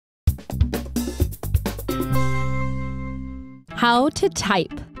How to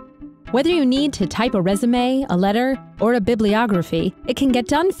type. Whether you need to type a resume, a letter, or a bibliography, it can get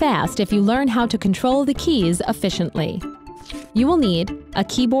done fast if you learn how to control the keys efficiently. You will need a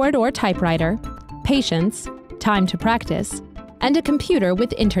keyboard or typewriter, patience, time to practice, and a computer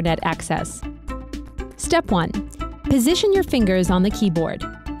with internet access. Step 1. Position your fingers on the keyboard.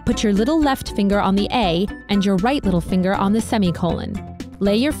 Put your little left finger on the A and your right little finger on the semicolon.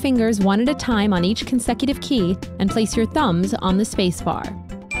 Lay your fingers one at a time on each consecutive key and place your thumbs on the spacebar.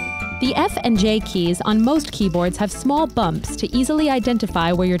 The F and J keys on most keyboards have small bumps to easily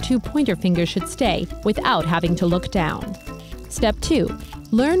identify where your two pointer fingers should stay without having to look down. Step 2.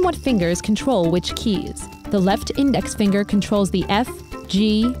 Learn what fingers control which keys. The left index finger controls the F,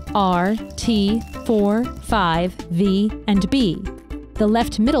 G, R, T, 4, 5, V, and B. The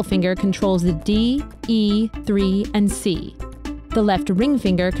left middle finger controls the D, E, 3, and C. The left ring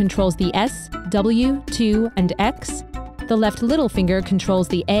finger controls the S, W, 2, and X. The left little finger controls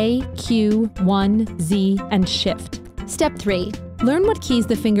the A, Q, 1, Z, and Shift. Step 3. Learn what keys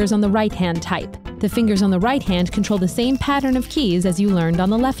the fingers on the right hand type. The fingers on the right hand control the same pattern of keys as you learned on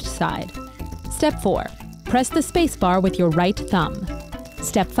the left side. Step 4. Press the spacebar with your right thumb.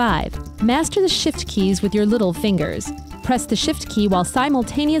 Step 5. Master the Shift keys with your little fingers. Press the Shift key while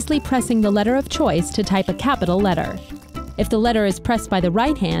simultaneously pressing the letter of choice to type a capital letter. If the letter is pressed by the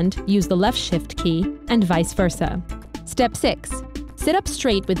right hand, use the left Shift key, and vice versa. Step 6. Sit up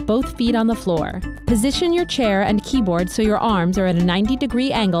straight with both feet on the floor. Position your chair and keyboard so your arms are at a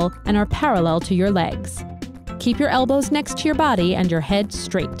 90-degree angle and are parallel to your legs. Keep your elbows next to your body and your head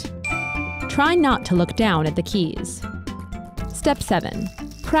straight. Try not to look down at the keys. Step 7.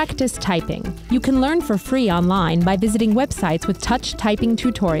 Practice typing. You can learn for free online by visiting websites with touch typing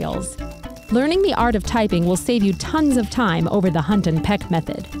tutorials. Learning the art of typing will save you tons of time over the hunt and peck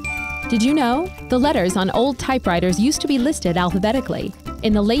method. Did you know? The letters on old typewriters used to be listed alphabetically.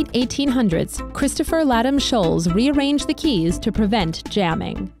 In the late 1800s, Christopher Latham Scholes rearranged the keys to prevent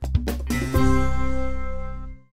jamming.